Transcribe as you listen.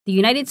The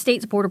United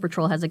States Border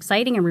Patrol has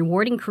exciting and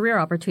rewarding career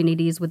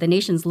opportunities with the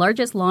nation's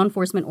largest law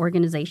enforcement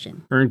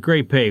organization. Earn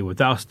great pay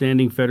with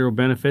outstanding federal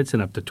benefits and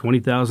up to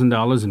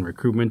 $20,000 in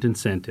recruitment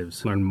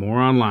incentives. Learn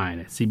more online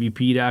at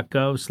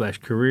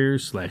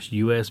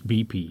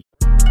cbp.gov/careers/USBP.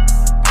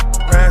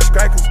 Crash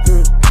strikers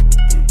good.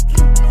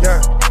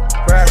 Yeah.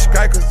 Crash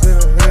strikers to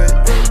the hood.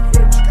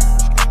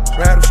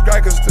 Rattle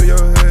strikers to your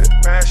hood.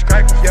 Crash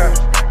strikers, yeah.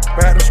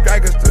 Rattle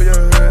strikers to your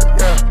hood,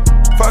 yeah.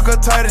 Fuck her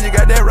tighter, you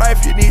got that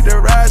rifle, you need to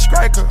ride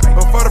striker.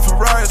 Before the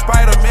Ferrari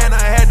Spider-Man,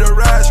 I had to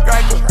ride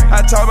striker.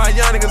 I taught my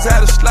young niggas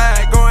how to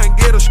slide, go and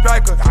get a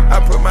striker.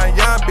 I put my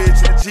young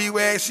bitch in the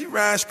G-Wag, she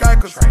ride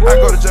strikers. I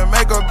go to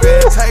Jamaica,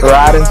 bitch, take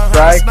Riding her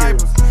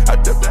strikers. I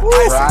dip the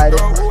ice and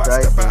go,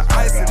 I step out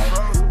ice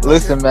and bro.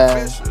 Listen,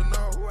 man.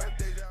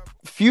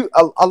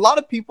 A lot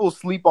of people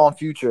sleep on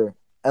Future,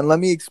 and let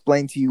me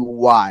explain to you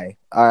why.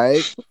 All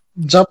right,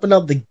 jumping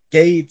out the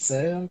gates.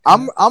 Okay.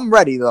 I'm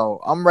ready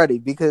though. I'm ready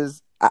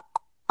because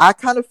I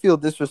kind of feel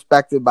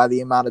disrespected by the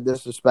amount of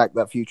disrespect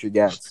that Future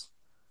gets.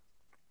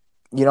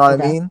 You know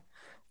what I mean?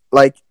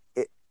 Like,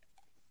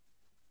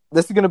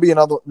 this is gonna be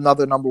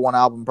another number one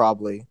album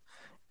probably,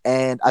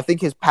 and I think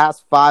his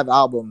past 5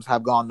 albums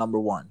have gone number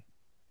one.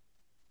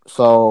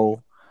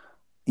 So,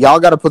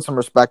 y'all got to put some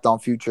respect on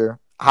Future.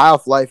 High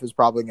Off Life is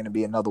probably going to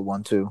be another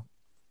one too.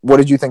 What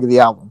did you think of the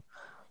album?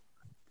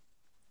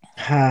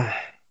 I'm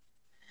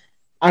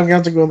going to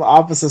have to go on the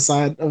opposite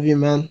side of you,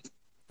 man.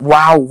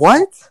 Wow,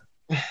 what?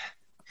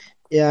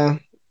 Yeah,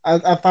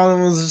 I thought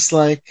it was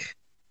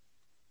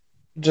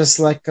just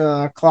like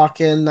a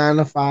clock in 9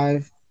 to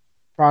 5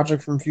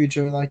 project from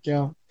Future. Like,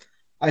 yo,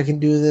 I can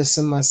do this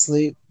in my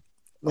sleep.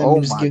 Let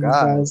me just give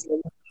God. you guys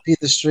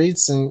beat the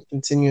streets and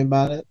continue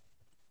about it.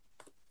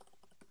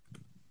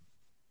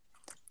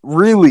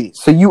 Really?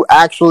 So you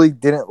actually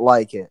didn't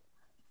like it?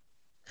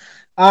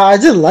 I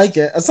didn't like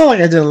it. It's not like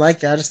I didn't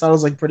like it. I just thought it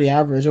was like pretty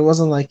average. It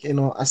wasn't like, a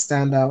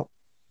standout.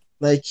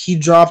 Like, he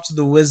dropped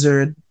The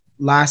Wizard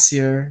last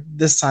year,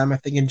 this time I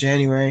think in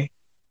January.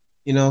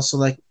 So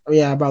like,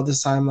 about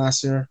this time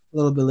last year, a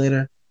little bit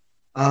later.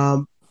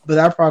 But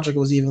that project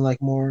was even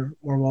like more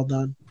well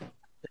done,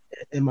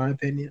 in my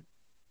opinion.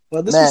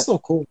 But this was still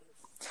cool.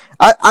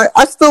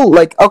 I still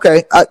like.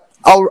 Okay,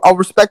 I'll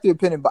respect your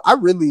opinion, but I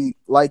really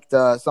liked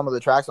some of the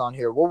tracks on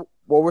here. What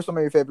were some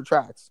of your favorite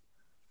tracks?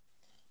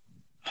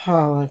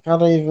 I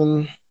don't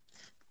even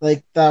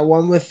like that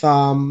one with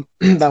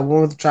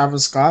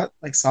Travis Scott,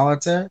 like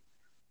Solitaire.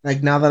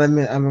 Like, now that I'm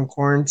in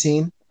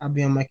quarantine, I'll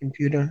be on my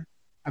computer.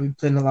 I'll be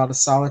playing a lot of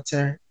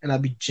Solitaire, and I'll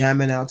be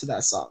jamming out to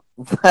that song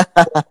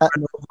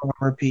on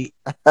repeat.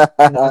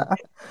 That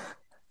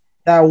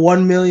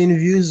 1 million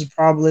views is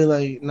probably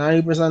like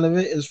 90% of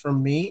it is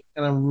from me,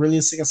 and I'm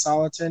really sick of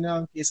Solitaire now.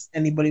 In case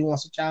anybody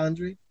wants to challenge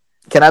me,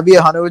 can I be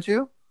 100 with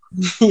you?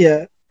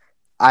 Yeah,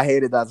 I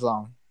hated that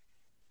song.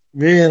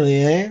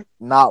 Really, eh?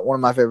 Not one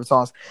of my favorite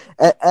songs,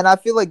 and I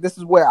feel like this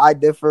is where I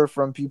differ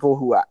from people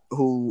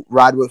who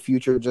ride with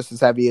Future just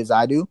as heavy as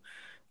I do.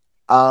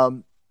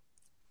 For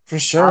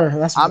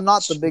sure, I'm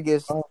not the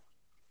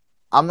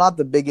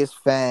biggest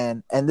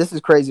fan, and this is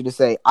crazy to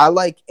say. I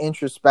like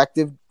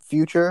introspective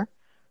Future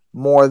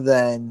more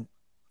than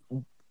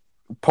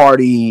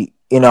party,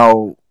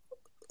 a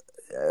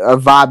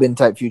vibing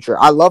type Future.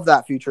 I love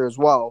that Future as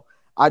well.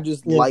 I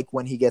just like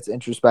when he gets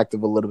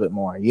introspective a little bit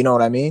more. You know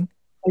what I mean?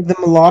 Like the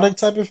melodic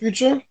type of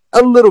Future?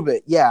 A little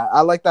bit, yeah.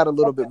 I like that a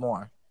little bit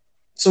more.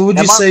 So would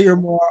you say you're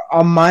more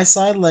on my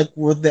side, like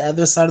with the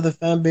other side of the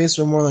fan base,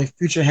 or more like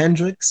Future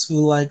Hendrix,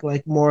 who like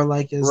more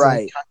like is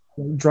right,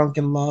 like Drunk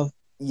in Love,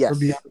 yes, or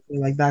Beyonce,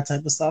 like that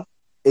type of stuff?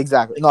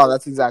 Exactly. No,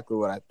 that's exactly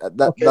what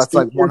that's so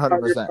like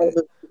 100%.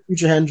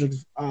 Future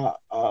Hendrix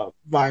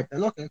vibe.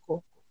 And okay,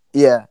 cool.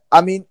 Yeah,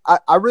 I mean,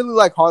 I really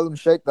like Harlem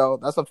Shake though.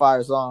 That's a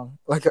fire song.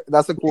 Like,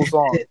 that's a cool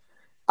song.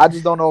 I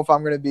just don't know if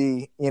I'm gonna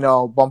be,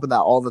 bumping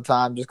that all the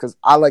time, just because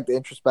I like the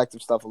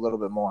introspective stuff a little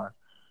bit more.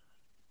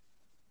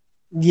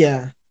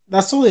 Yeah,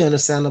 that's totally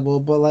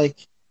understandable. But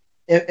like,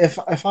 if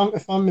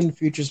I'm in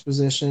Future's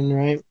position,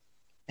 right,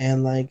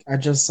 and like I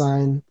just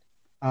signed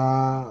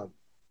a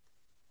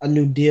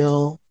new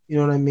deal, you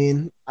know what I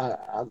mean?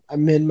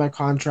 I'm in my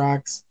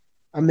contracts.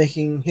 I'm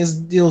making his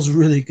deal's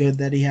really good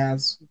that he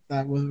has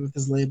that with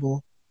his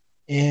label,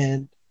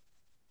 and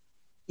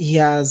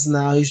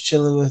he's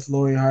chilling with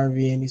Lori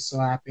Harvey, and he's so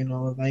happy and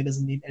all of that. He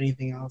doesn't need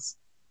anything else.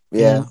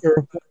 Yeah,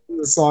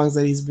 the songs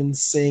that he's been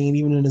singing,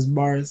 even in his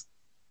bars.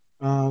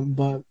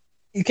 But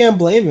you can't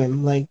blame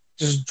him. Like,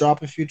 just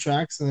drop a few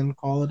tracks and then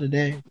call it a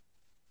day.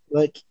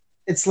 Like,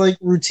 it's like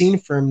routine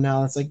for him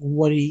now. It's like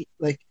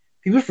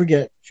people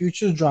forget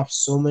Future drops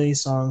so many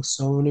songs,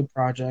 so many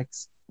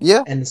projects.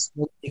 Yeah, and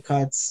so many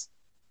cuts,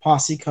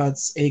 posse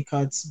cuts, A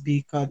cuts,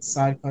 B cuts,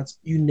 side cuts,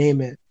 you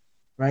name it,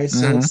 right?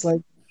 So it's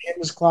like him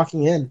just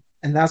clocking in,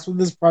 and that's what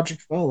this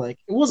project felt like.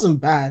 It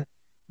wasn't bad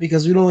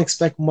because we don't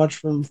expect much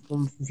from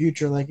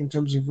Future, like in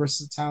terms of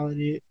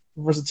versatility,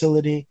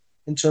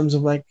 in terms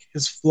of like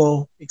his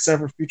flow,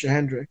 except for Future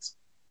Hendrix.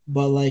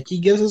 But like, he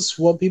gives us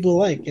what people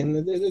like,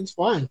 and it's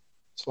fine.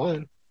 It's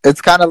fine.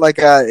 It's kind of like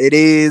a "it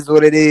is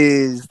what it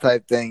is"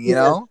 type thing, you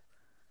Yeah. know?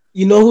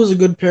 You know who's a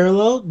good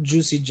parallel?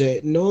 Juicy J.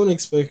 No one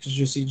expects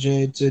Juicy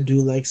J to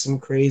do like some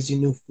crazy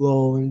new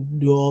flow and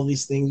do all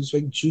these things. It's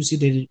like Juicy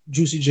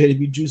J to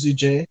be Juicy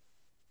J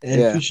and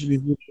Yeah. Future to be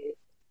Future.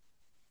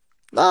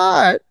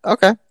 All right.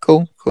 Okay.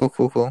 Cool. Cool.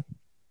 Cool. Cool.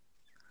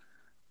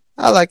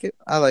 I like it.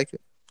 I like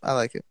it. I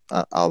like it.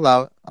 I'll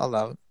allow it. I'll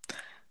allow it.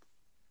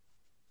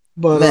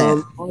 But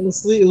Man.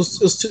 honestly, it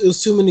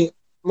was too many.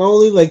 My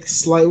only like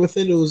slight with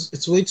it,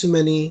 it's way too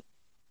many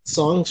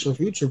songs for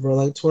Future, bro.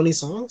 Like 20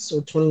 songs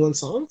or 21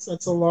 songs.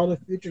 That's a lot of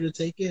Future to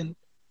take in,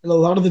 and a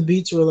lot of the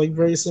beats were like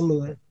very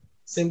similar,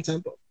 same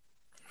tempo.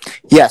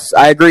 Yes,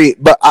 I agree.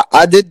 But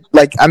I did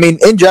like. I mean,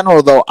 in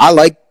general, though, I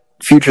like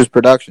Future's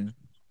production.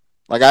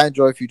 Like, I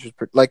enjoy Future's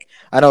like.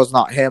 I know it's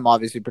not him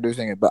obviously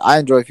producing it, but I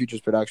enjoy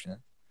Future's production.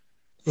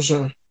 For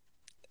sure.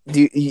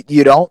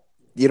 You don't?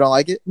 You don't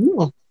like it?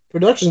 No,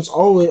 production's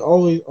always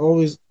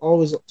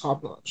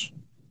top notch.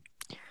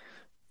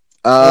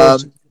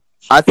 Always. Um,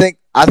 I think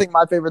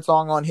my favorite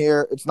song on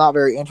here. It's not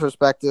very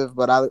introspective,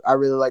 but I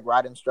really like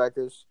Riding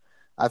Strikers.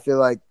 I feel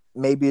like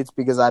maybe it's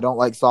because I don't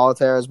like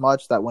Solitaire as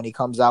much that when he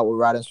comes out with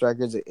Riding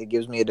Strikers, it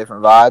gives me a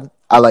different vibe.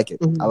 I like it.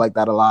 I Mhm. like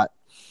that a lot.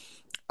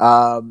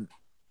 Um,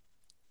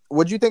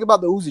 what'd you think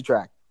about the Uzi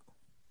track?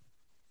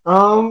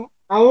 I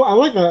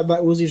like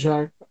that Uzi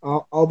track.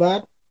 All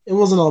bad. It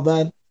wasn't all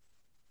bad.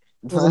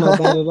 It wasn't all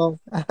bad at all.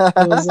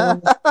 It was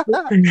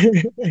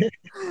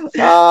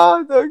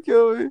Ah, don't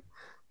kill me.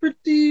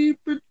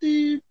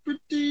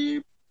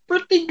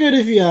 pretty good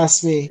if you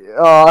ask me.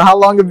 Oh, how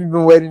long have you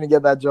been waiting to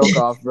get that joke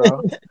off,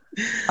 bro?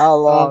 How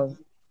Um, long?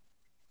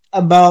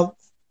 about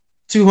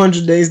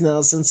 200 days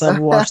now since I've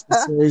watched the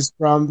series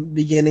from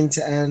beginning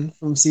to end,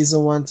 from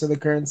season one to the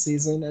current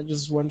season. I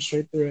just went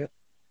straight through it,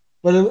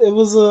 but it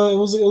was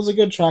a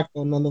good track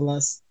though,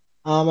 nonetheless.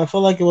 I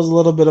feel like it was a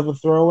little bit of a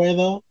throwaway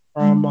though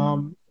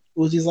from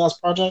Uzi's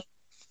last project.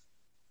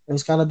 It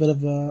was kind of a bit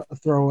of a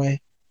throwaway,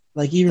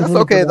 like even That's from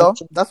the okay though.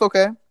 production. That's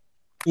okay.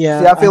 See,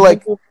 Yeah, I feel I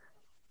think. like Go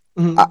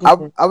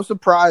for it. I was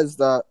surprised.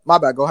 My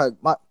bad. Go ahead.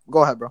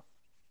 Go ahead, bro.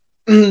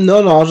 No,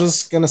 I was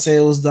just gonna say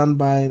it was done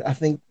by I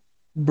think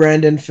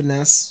Brandon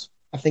Finesse.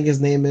 I think his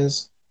name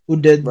is who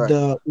did Right.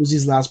 the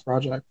Uzi's last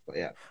project. But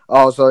yeah,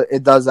 Oh, so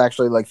it does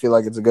actually like feel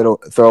like it's a good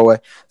throwaway.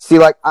 See,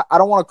 like I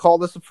don't want to call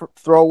this a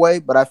throwaway,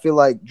 but I feel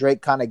like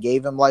Drake kind of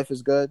gave him "Life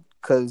Is Good"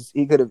 because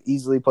he could have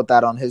easily put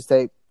that on his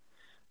tape,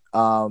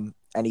 and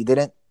he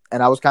didn't.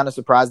 And I was kind of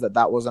surprised that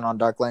that wasn't on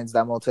Dark Lane's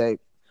demo tape,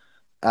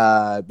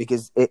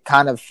 because it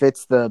kind of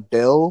fits the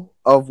bill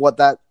of what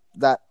that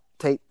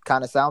tape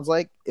kind of sounds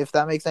like, if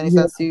that makes any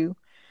yeah, sense to you.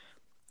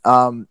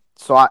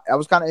 So I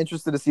was kind of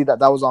interested to see that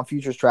that was on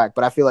Future's track,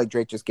 but I feel like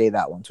Drake just gave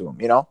that one to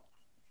him, you know?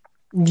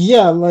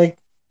 yeah. Like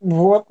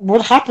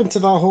what happened to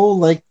that whole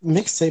like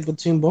mixtape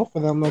between both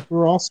of them? Like we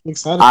were all so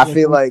excited I to get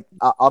feel them. like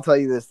I'll tell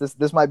you this.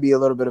 This might be a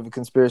little bit of a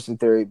conspiracy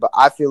theory, but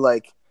I feel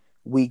like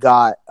we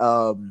got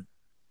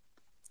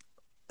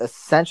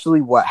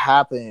essentially what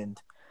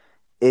happened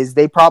is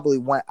they probably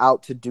went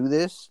out to do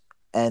this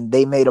and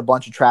they made a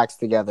bunch of tracks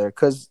together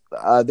because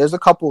there's a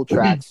couple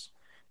tracks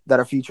that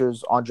are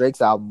features on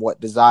Drake's album.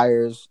 What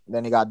Desires,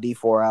 then he got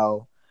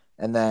D4L,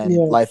 and then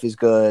Yeah, Life Is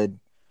Good,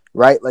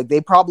 right? Like they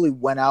probably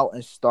went out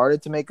and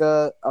started to make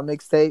a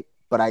mixtape,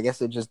 but I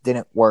guess it just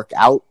didn't work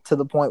out to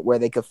the point where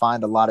they could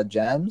find a lot of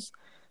gems.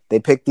 They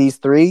picked these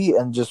three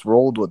and just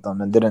rolled with them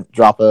and didn't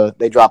drop a.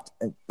 They dropped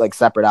like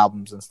separate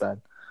albums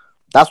instead.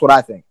 That's what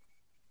I think.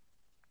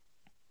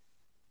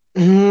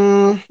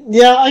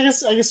 yeah. I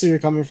guess where you're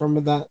coming from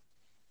with that.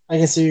 I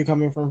can see where you're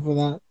coming from for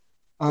that.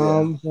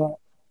 Yeah.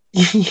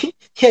 But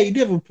yeah, you do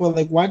have a point.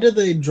 Like, why did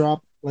they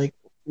drop like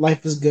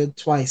 "Life Is Good"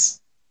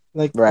 twice?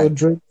 Like the Right.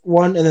 Drake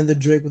one, and then the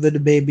Drake with the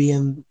baby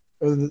and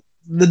or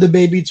the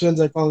baby twins.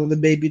 I call them the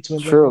baby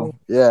twins. I call True.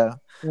 Yeah.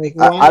 them. Like,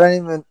 I why? don't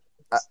even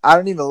I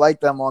don't even like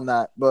them on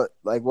that, but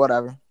like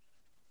whatever.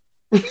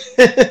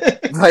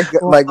 Well,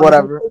 Like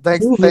whatever.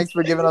 move Thanks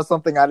for giving us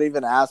something I didn't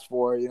even ask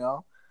for, you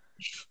know?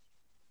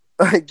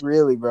 Like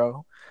really,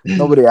 bro. it.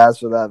 Nobody asked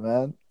for that,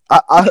 man.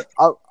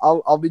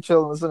 I'll be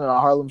chilling listening to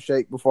Harlem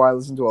Shake before I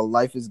listen to a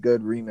Life Is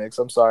Good remix.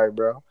 I'm sorry,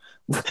 bro.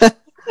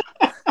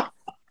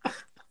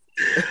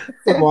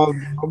 Come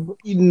on, bro.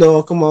 You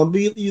know, come on.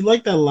 But you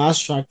like that last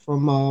track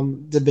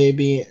from the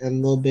baby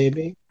and Lil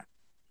Baby?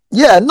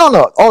 Yeah,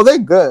 no. Oh, they're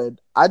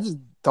good. I just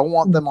don't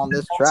want them on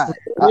this That's track.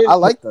 I where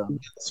like them.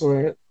 that's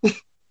where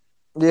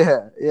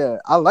Yeah.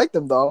 I like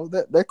them though.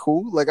 They're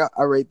cool. Like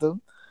I rate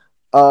them.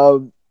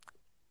 Um,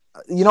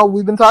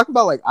 we've been talking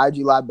about like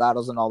IG Live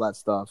battles and all that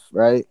stuff,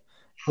 right?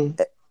 Do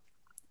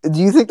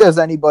you think there's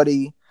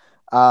anybody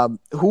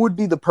who would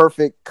be the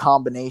perfect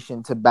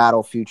combination to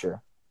battle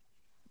Future?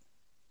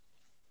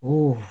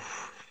 Ooh,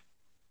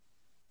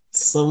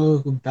 someone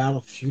who could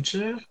battle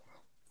Future?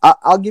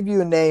 I'll give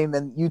you a name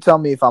and you tell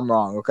me if I'm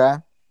wrong, okay?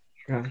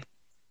 Okay.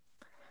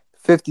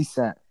 50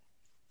 Cent.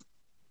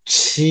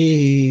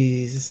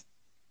 Jeez.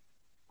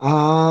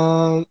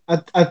 I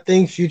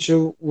think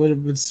Future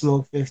would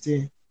smoke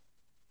 50.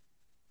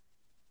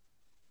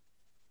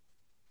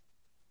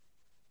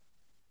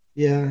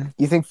 Yeah.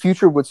 You think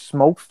Future would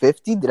smoke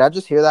 50? Did I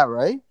just hear that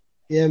right?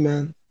 Yeah,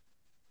 man.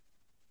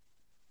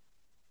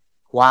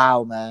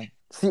 Wow, man.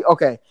 See,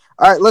 okay.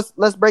 All right,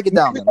 let's break it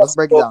down then. Let's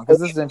break it down because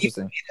this is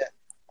interesting.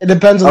 It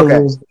depends on the Okay.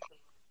 rules.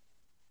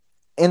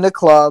 In the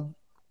club,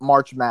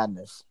 March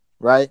Madness,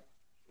 right?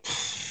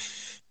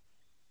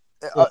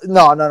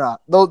 No.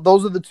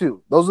 Those are the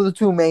two. Those are the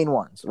two main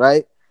ones,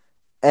 right?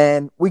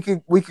 And we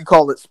could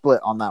call it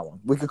split on that one.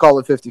 We could call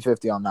it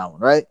 50-50 on that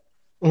one, right?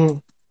 Mm-hmm.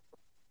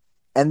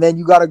 And then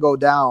you got to go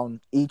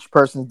down each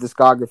person's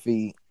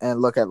discography and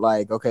look at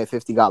like, okay,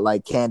 50 got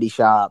like Candy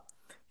Shop,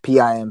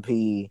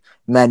 PIMP,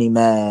 Many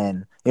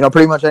Men,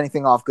 pretty much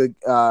anything off Good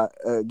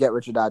Get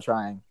Rich or Die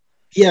Trying.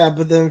 Yeah,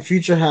 but then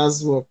Future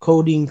has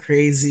Codeine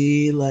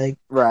Crazy, like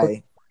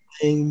Right.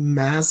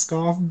 Mask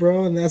Off,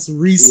 bro, and that's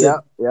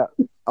recent. Yeah.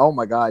 Oh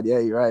my God, yeah,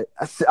 you're right.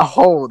 That's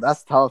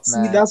tough,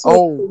 man. See, that's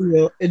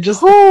what it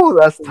just.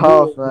 That's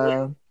tough,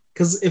 man.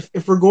 Because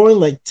if we're going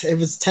like if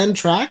it's 10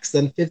 tracks,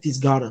 then 50's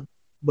got him.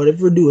 But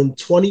if we're doing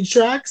 20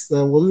 tracks,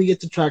 then when we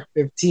get to track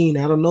 15,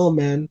 I don't know,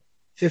 man.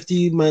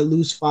 50 might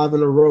lose 5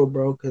 in a row,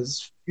 bro,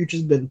 because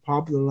Future's been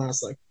popular the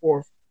last like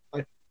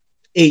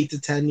 8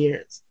 to 10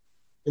 years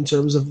in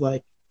terms of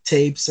like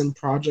tapes and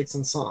projects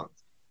and songs.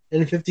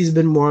 And 50's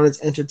been more on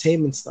its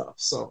entertainment stuff.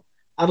 So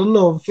I don't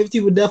know.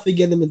 50 would definitely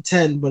get them in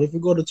 10, but if we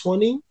go to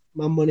 20,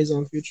 my money's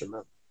on Future,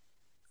 man.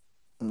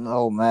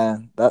 No,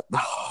 man.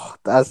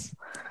 That's.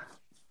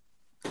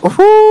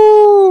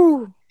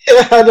 Woo!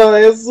 Yeah, I know.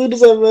 As soon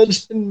as I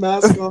mentioned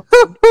Mask Off.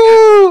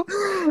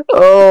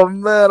 Oh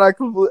man,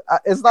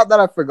 it's not that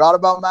I forgot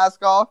about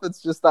Mask Off.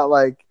 It's just that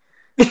like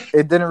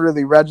it didn't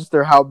really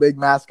register how big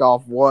Mask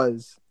Off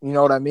was. You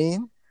know what I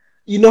mean?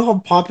 You know how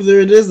popular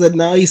it is that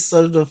now he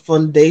started a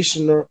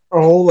foundation or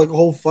a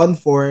whole fund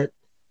for it,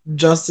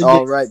 just to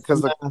get right,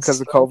 because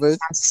of COVID.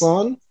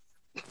 Son.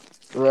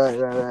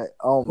 Right.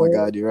 Oh my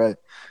God, you're right.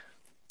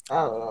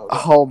 I don't know.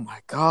 Oh my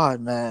God,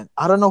 man.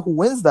 I don't know who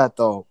wins that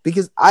though,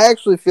 because I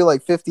actually feel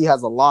like 50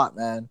 has a lot,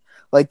 man.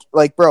 Like,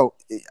 bro,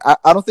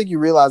 I don't think you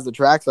realize the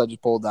tracks I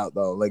just pulled out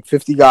though. Like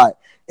 50 got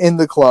In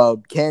the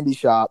Club, Candy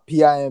Shop,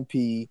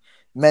 PIMP,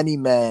 Many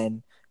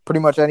Men,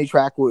 pretty much any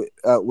track with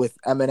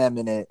Eminem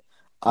in it.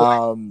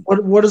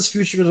 What is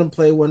Future gonna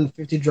play when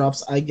 50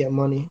 drops I Get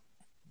Money?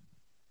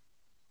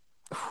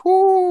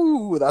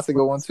 Whoo, that's a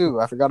good one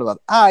too. I forgot about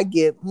it. I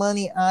get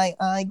money,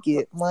 I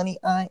get money,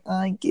 I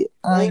get.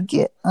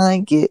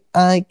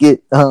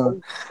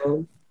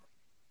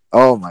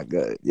 Oh my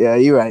God, yeah,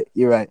 you're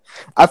right.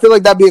 I feel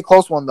like that'd be a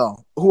close one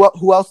though.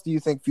 Who else do you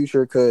think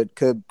Future could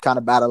kind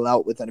of battle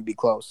out with and it'd be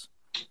close?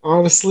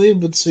 Honestly,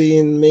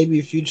 between maybe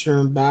Future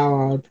and Bow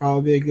Wow, it'd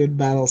probably be a good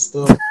battle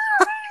still.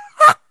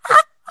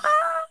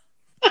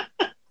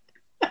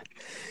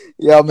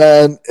 Yo,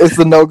 man, it's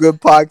the No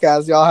Good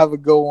Podcast. Y'all have a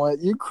good one.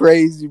 You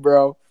crazy,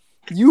 bro.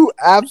 You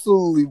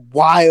absolutely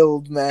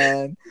wild,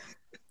 man.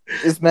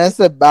 This man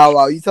said Bow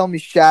Wow. You tell me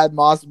Shad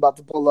Moss is about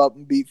to pull up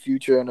and beat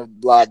Future in a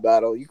live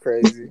battle. You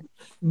crazy.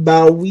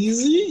 Bow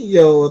Weezy?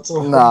 Yo, it's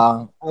a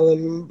Nah. Bro,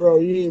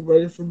 you ain't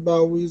ready for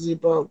Bow Weezy,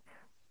 bro.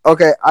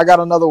 Okay, I got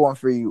another one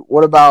for you.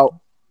 What about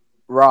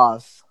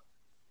Ross?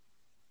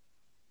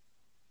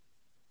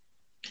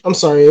 I'm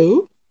sorry,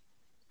 who?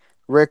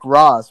 Rick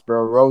Ross,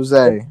 bro. Rose.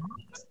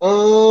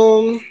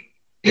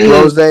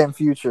 Rose and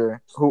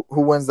Future. Who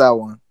wins that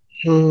one?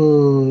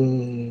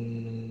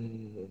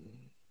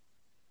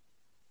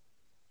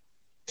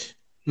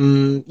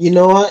 You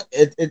know what?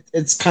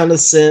 It's kind of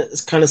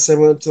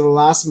similar to the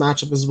last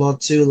matchup as well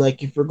too.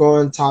 Like if we're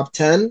going top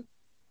 10,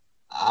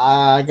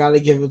 I gotta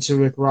give it to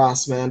Rick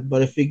Ross, man.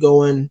 But if we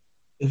go in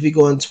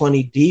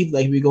 20 deep,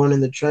 like we going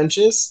in the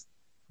trenches,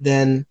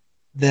 then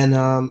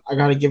I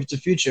gotta give it to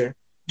Future.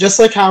 Just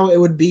like how it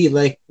would be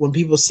like when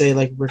people say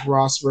like Rick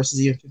Ross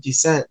versus even 50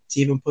 Cent, to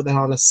even put that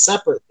on a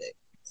separate thing.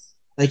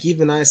 Like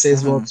even I say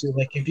as well too.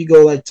 Like if you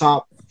go like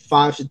top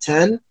 5 to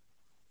 10,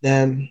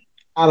 then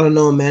I don't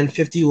know, man.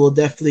 50 will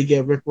definitely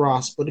get Rick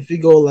Ross, but if you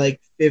go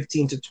like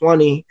 15 to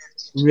 20,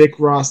 Rick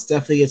Ross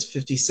definitely gets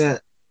 50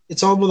 Cent.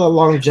 It's all about the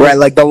longevity, right?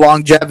 Like the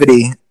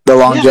longevity.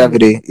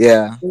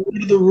 Yeah. What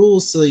are the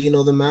rules to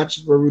the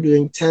match where we're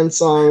doing 10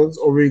 songs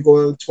or we're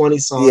going 20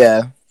 songs?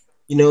 Yeah.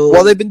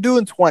 Well, they've been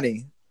doing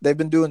 20. They've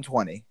been doing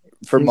 20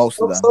 for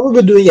most of them. Some have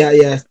been doing,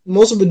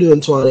 most have been doing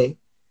 20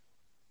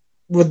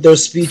 with their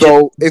speeches.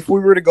 So if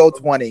we were to go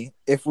 20,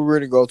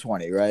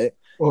 right,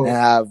 and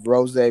have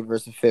Rose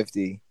versus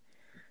 50,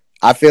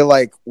 I feel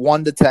like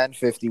 1 to 10,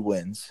 50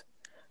 wins,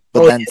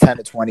 but then 10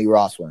 to 20,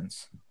 Ross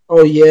wins.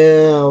 Oh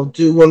yeah,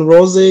 dude. When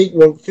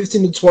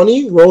 15 to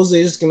 20, Rose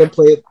is gonna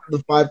play the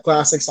 5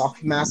 classics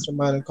off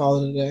Mastermind and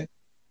call it a day.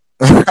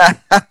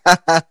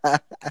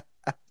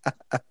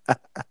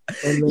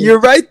 You're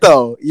right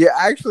though. You're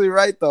actually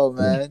right though,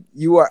 man.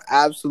 You are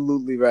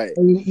absolutely right.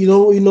 And you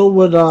know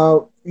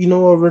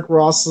what Rick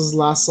Ross's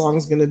last song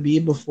is gonna be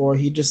before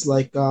he just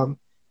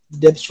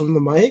dips from the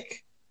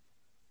mic?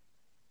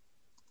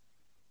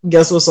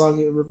 Guess what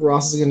song Rick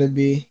Ross is gonna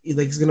be?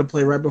 He's gonna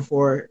play right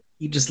before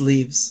he just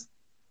leaves.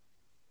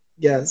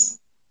 Yes.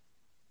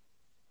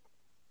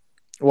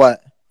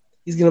 What?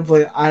 He's gonna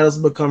play Idols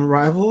Become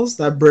Rivals,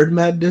 that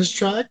Birdman diss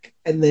track,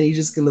 and then he's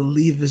just gonna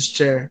leave his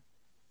chair,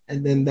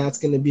 and then that's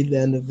gonna be the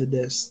end of the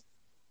diss.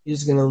 He's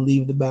just gonna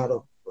leave the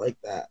battle like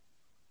that.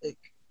 Like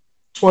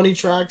 20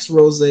 tracks,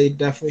 Rose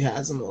definitely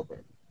has him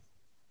over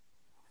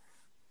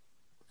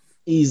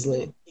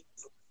easily. A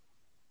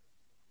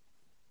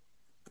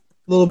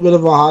little bit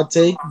of a hot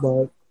take,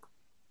 but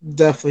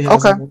definitely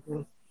has him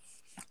over.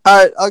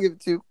 All right, I'll give it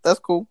to you. That's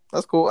cool.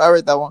 I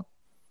rate that one.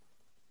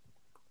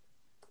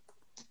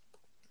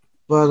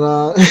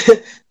 But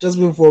just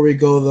before we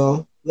go,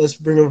 though, let's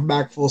bring it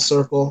back full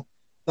circle.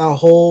 That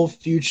whole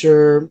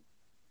Future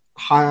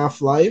High Off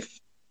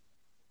Life.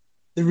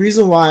 The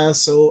reason why I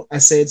say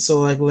it's so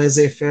like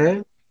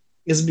laissez-faire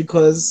is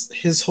because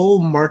his whole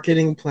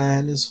marketing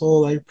plan, his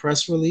whole like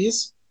press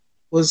release,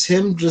 was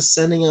him just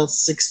sending out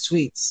 6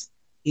 tweets.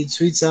 He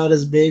tweets out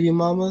his baby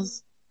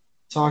mamas,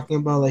 talking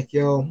about like,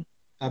 yo,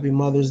 happy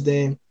Mother's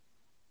Day.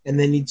 And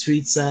then he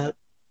tweets at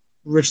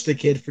Rich the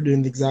Kid for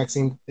doing the exact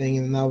same thing,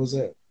 and that was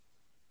it.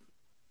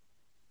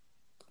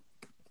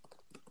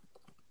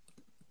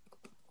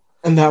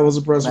 And that was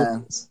a press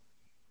release.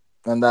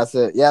 And that's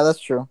it. Yeah, that's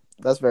true.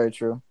 That's very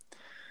true.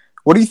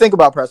 What do you think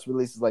about press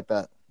releases like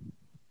that?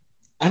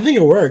 I think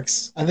it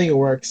works. Like,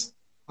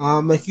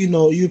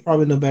 you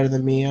probably know better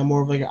than me. I'm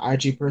more of like an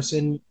IG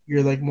person.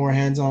 You're like more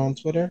hands-on on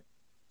Twitter.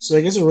 So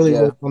I guess it really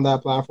works on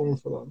that platform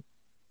for them.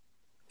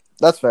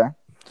 That's fair.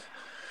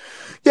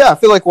 Yeah, I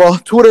feel like, well,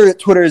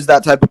 Twitter is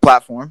that type of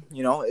platform.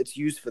 You know, it's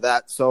used for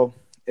that. So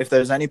if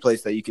there's any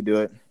place that you could do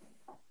it.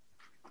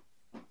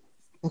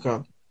 Okay.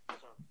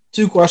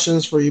 2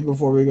 questions for you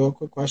before we go.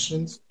 Quick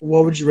questions.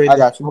 What would you rate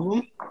the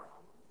album?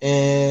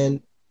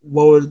 And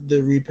what would the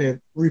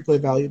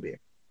replay value be?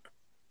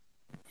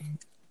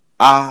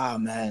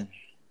 Man.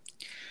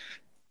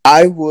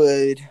 I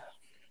would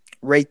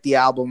rate the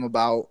album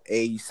about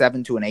a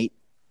 7 to an 8.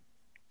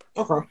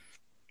 Okay.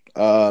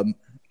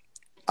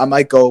 I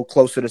might go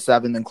closer to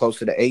 7 than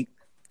closer to 8.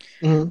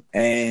 Mm-hmm.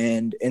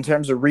 And in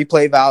terms of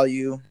replay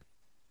value,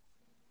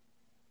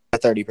 a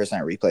 30%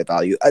 replay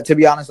value. To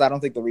be honest, I don't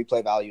think the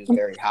replay value is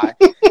very high.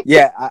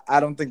 Yeah, I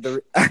don't think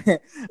the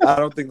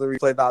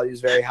replay value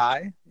is very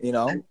high. You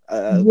know,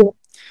 but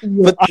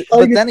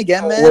then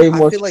again, man,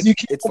 I feel like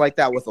it's like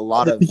that with a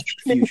lot of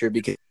Future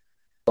because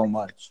so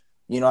much.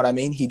 You know what I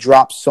mean? He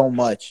drops so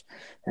much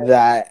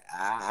that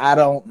I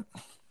don't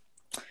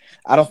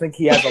think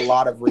he has a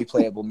lot of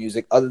replayable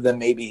music other than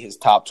maybe his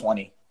top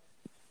 20.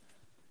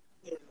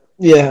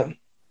 Yeah.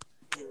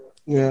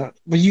 Yeah,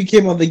 but you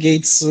came out the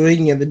gate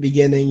swinging at the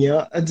beginning,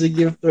 yeah. And to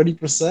give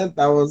 30%,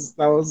 that was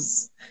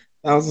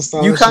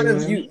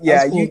astonishing.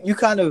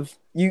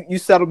 You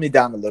settled me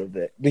down a little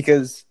bit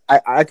because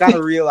I kind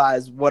of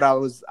realized what I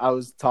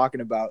was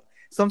talking about.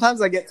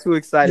 Sometimes I get too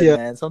excited,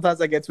 man.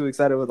 Sometimes I get too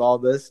excited with all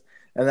this,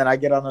 and then I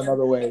get on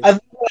another wave.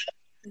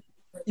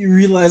 You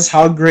realize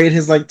how great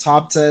his like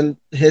top 10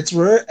 hits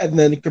were, and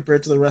then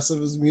compared to the rest of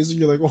his music,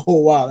 you're like, oh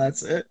wow,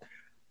 that's it.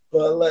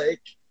 But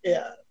like,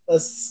 yeah,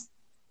 that's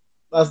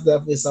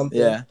definitely something.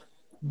 Yeah.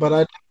 But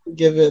I'd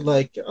give it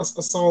like a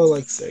solid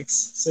like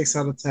 6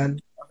 out of 10.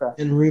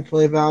 Okay. And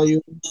replay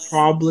value,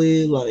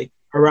 probably like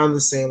around the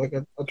same, like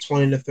a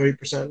 20 to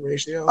 30%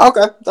 ratio.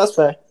 Okay, that's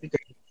fair. Because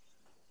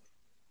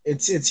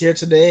it's here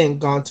today and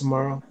gone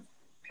tomorrow.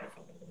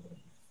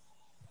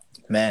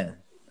 Man.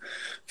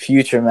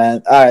 Future,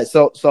 man. All right,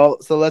 so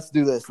let's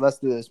do this. Let's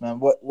do this, man.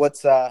 What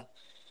song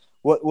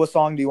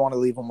do you want to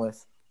leave him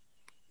with?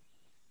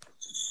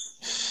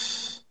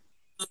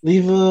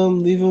 Leave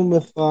him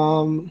with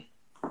 100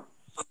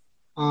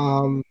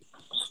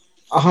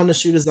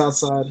 Shooters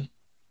Outside.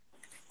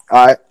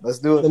 All right, let's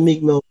do it. The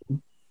Meek Mill.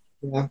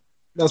 Yeah,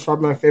 that's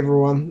probably my favorite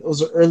one. It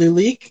was an early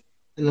leak,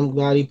 and I'm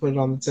glad he put it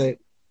on the tape.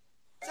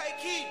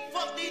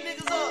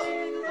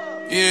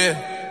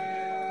 Yeah.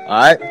 All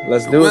right,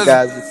 let's do it,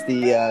 guys. It's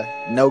the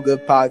No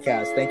Good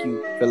Podcast. Thank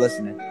you for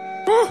listening.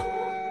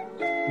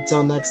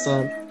 Until next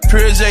time.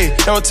 Pure J,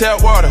 don't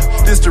tap water.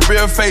 This the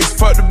real face.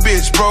 Fuck the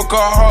bitch, broke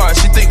our heart.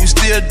 She think we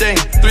still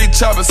dating. 3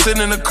 choppers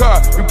sitting in the car.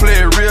 We play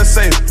it real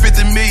safe.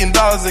 $50 million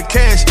in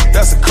cash.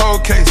 That's a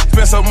cold case.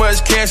 Spent so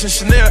much cash in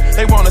Chanel.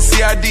 They want a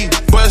CID.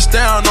 Bust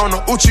down on the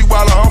Uchi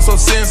while I'm so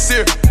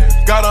sincere.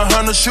 Got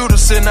 100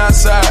 shooters sitting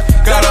outside.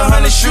 Got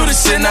 100 shooters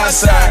sitting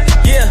outside.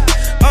 Yeah.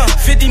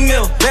 50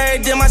 mil,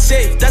 bagged in my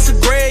safe. That's a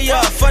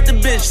graveyard. Fuck the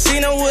bitch.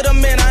 Seen her with a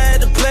man, I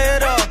had to play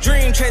it off.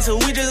 Dream chaser,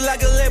 we just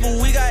like a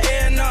label. We got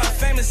A&R,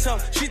 famous hoe.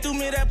 She threw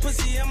me that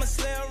pussy, I'ma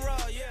slay her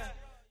raw, yeah.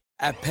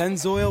 At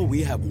Pennzoil,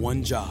 we have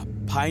one job.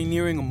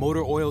 Pioneering a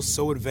motor oil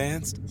so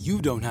advanced,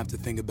 you don't have to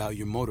think about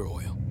your motor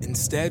oil.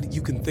 Instead,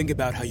 you can think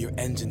about how your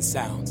engine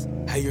sounds,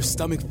 how your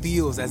stomach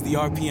feels as the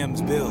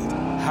RPMs build,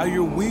 how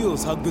your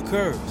wheels hug the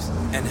curves,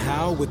 and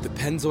how, with the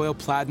Pennzoil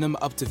Platinum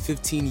up to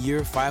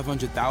 15-year,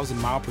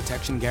 500,000-mile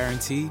protection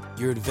guarantee,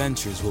 your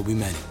adventures will be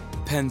many.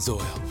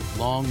 Pennzoil.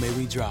 Long may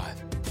we drive.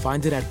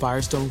 Find it at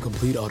Firestone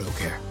Complete Auto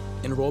Care.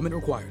 Enrollment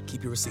required.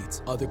 Keep your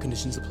receipts. Other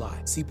conditions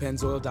apply. See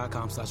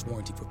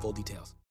pennzoil.com/warranty for full details.